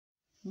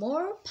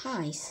More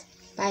Pies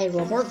by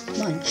Robert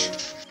Munsch.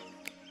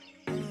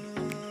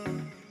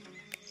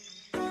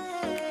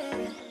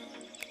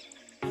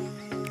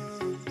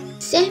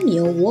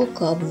 Samuel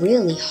woke up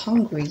really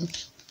hungry.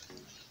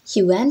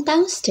 He went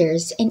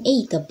downstairs and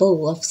ate a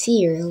bowl of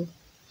cereal.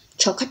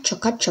 Chocka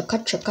chocka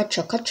chocka chocka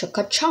chocka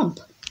chocka chomp.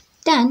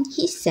 Then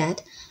he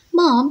said,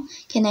 "Mom,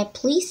 can I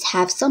please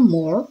have some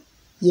more?"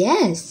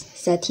 "Yes,"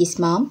 said his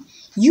mom.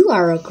 "You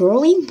are a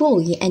growing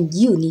boy and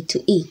you need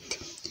to eat."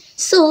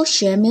 So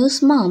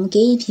Samuel's mom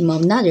gave him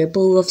another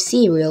bowl of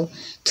cereal,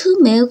 2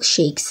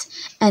 milkshakes,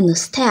 and a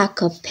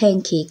stack of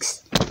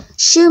pancakes.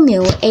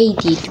 Samuel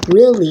ate it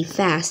really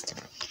fast.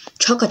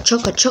 Chocka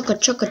chocka chocka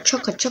chocka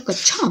chocka chocka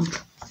chomp.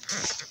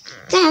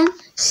 Then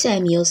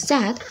Samuel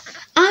said,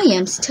 "I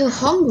am still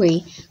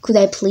hungry. Could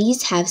I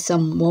please have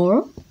some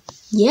more?"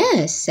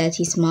 "Yes," said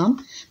his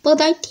mom,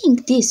 "but I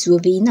think this will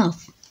be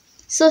enough."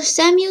 So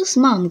Samuel's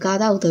mom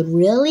got out a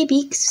really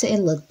big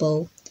salad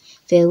bowl,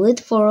 filled it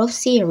full of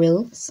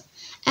cereals,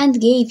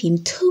 and gave him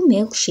 2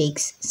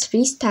 milkshakes,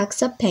 3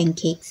 stacks of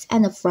pancakes,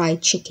 and a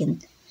fried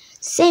chicken.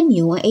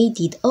 Samuel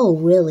ate it all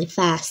really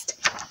fast.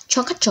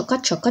 Chocka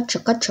chocka chocka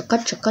chocka chocka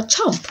chocka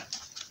chomp.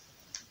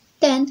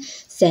 Then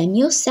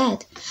Samuel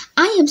said,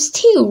 "I am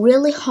still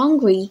really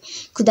hungry.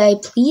 Could I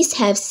please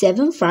have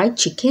 7 fried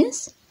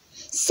chickens?"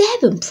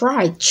 "7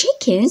 fried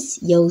chickens?"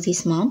 yelled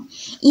his mom.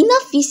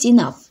 "Enough is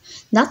enough.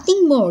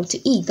 Nothing more to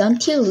eat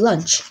until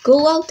lunch.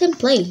 Go out and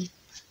play."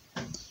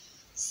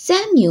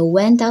 Samuel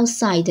went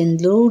outside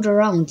and rolled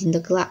around in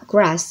the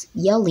grass,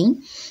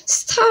 yelling,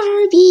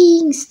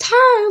 "Starving!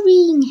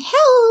 Starving!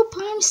 Help!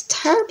 I'm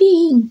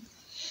starving!"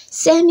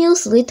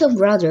 Samuel's little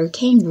brother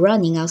came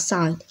running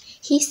outside.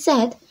 He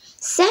said,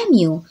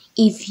 "Samuel,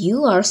 if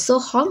you are so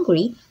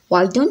hungry,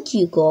 why don't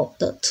you go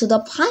to the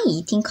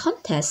pie-eating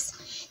contest?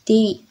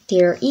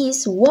 There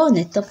is one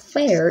at the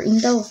fair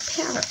in the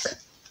park."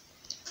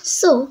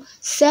 So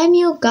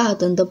Samuel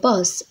got on the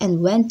bus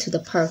and went to the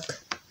park.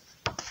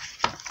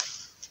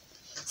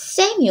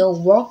 Samuel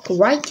walked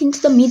right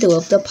into the middle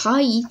of the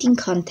pie-eating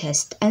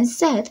contest and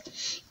said,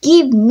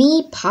 "Give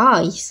me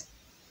pies."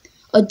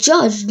 A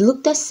judge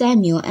looked at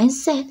Samuel and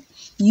said,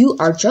 "You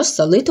are just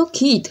a little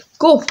kid.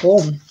 Go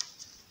home."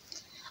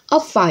 A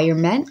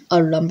fireman, a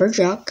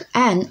lumberjack,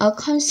 and a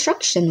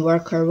construction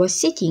worker were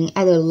sitting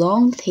at a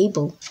long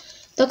table.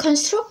 The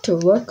construction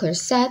worker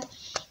said,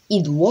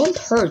 "It won't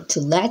hurt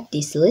to let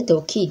this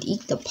little kid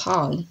eat the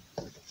pie."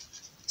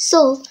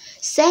 So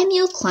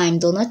Samuel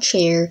climbed on a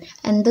chair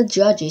and the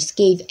judges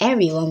gave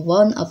everyone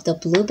one of the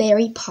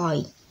blueberry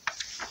pie.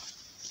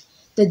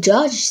 The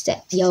judge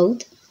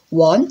yelled,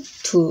 "1,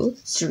 2,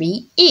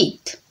 3,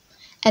 eat!"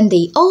 And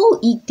they all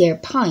eat their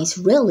pies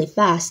really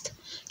fast.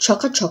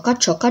 Chocka chocka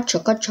chocka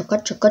chocka chocka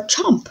chocka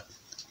chomp.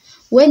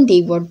 When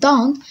they were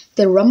done,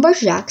 the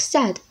lumberjack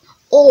said,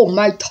 "Oh,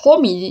 my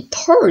tummy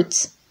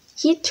hurts."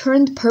 He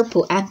turned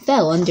purple and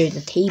fell under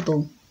the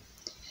table.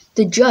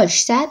 The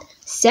judge said,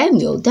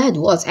 "Samuel, that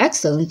was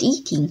excellent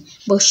eating,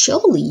 but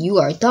surely you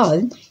are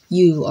done.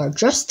 You are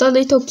just a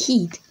little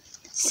kid."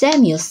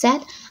 Samuel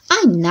said,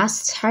 I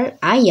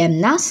am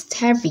not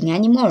starving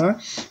anymore,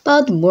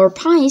 but more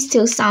pie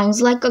still sounds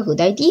like a good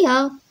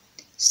idea."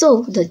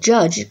 So the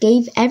judge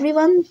gave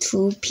everyone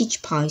 2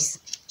 peach pies.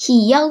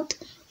 He yelled,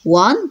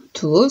 1,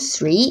 2,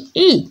 3,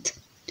 eat!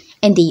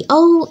 And they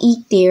all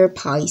eat their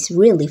pies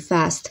really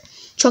fast.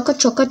 Chocka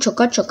chocka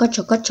chocka chocka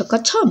chocka chocka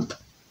chomp.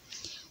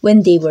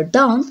 When they were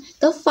done,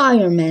 the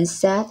fireman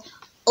said,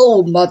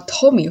 "Oh, my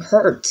tummy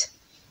hurts."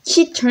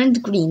 He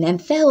turned green and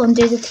fell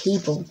under the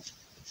table.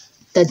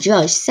 The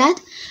judge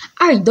said,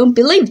 "I don't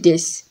believe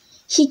this."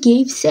 He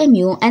gave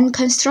Samuel and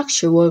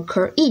construction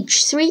worker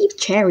each 3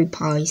 cherry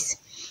pies.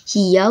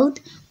 He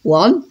yelled,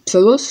 1,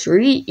 2,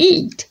 3,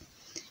 eat!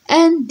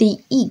 And they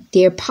eat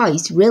their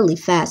pies really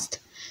fast.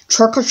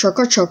 Chocka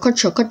chocka chocka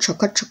chocka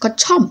chocka chocka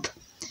chomp.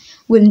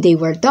 When they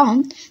were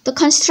done, the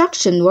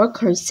construction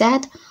worker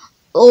said,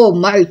 "Oh,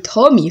 my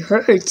tummy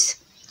hurts."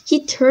 He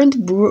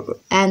turned blue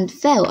and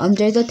fell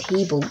under the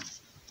table.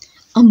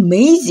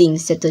 "Amazing,"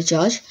 said the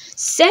judge.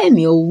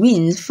 "Samuel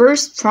wins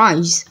first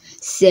prize.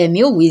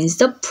 Samuel wins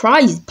the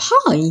prize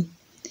pie."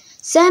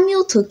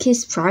 Samuel took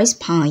his prize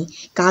pie,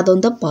 got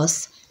on the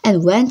bus,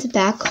 and went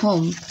back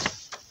home.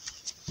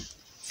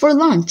 For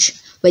lunch,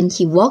 when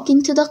he walked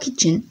into the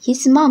kitchen,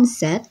 his mom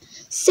said,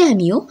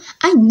 "Samuel,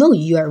 I know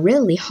you are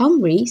really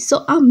hungry,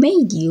 so I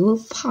made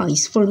you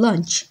pies for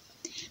lunch."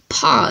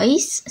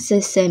 "Pies?"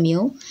 said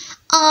Samuel.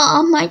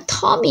 My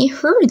tummy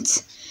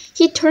hurts."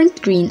 He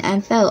turned green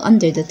and fell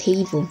under the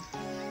table.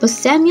 But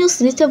Samuel's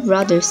little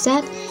brother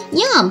said,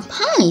 "Yum,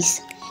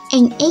 pies!"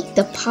 and ate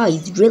the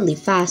pies really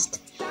fast.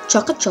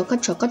 Chocka chocka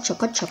chocka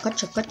chocka chocka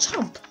chocka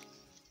chomp.